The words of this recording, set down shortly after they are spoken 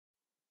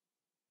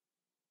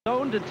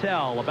Known to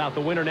tell about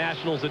the Winter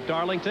Nationals at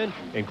Darlington,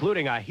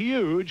 including a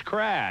huge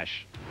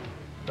crash.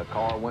 The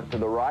car went to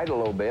the right a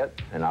little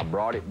bit, and I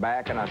brought it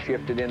back, and I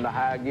shifted into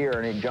high gear,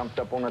 and it jumped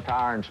up on the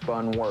tire and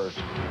spun worse.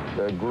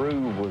 The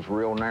groove was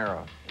real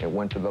narrow. It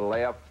went to the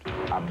left.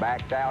 I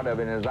backed out of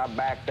it, and as I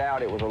backed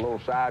out, it was a little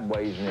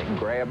sideways, and it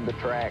grabbed the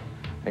track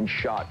and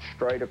shot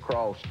straight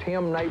across.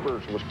 Tim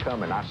Neighbors was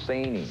coming. I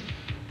seen him.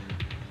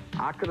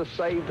 I could have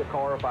saved the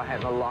car if I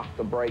hadn't locked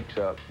the brakes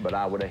up, but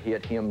I would have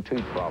hit him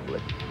too, probably.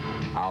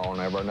 I'll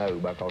never know,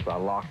 because I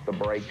locked the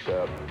brakes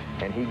up,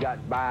 and he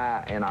got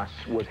by, and I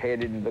was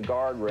headed to the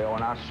guardrail,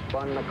 and I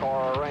spun the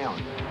car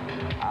around.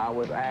 I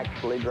was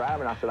actually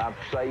driving. I said, I've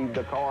saved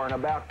the car, and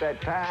about that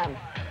time,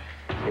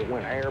 it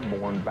went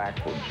airborne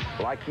backwards,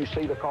 like you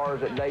see the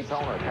cars at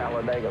Daytona,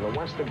 Talladega, the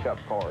Winston Cup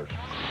cars.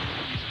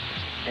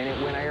 And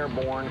it went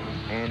airborne,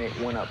 and it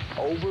went up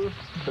over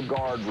the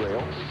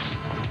guardrail,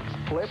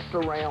 flipped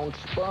around,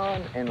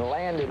 spun, and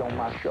landed on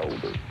my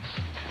shoulder.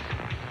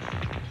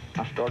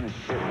 I started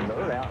spitting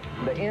dirt out.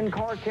 The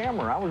in-car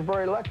camera, I was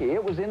very lucky.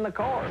 It was in the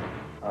car.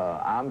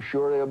 I'm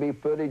sure there'll be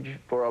footage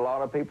for a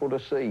lot of people to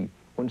see.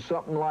 When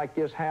something like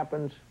this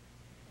happens,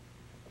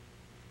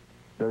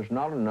 there's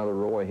not another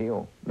Roy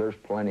Hill. There's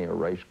plenty of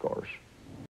race cars.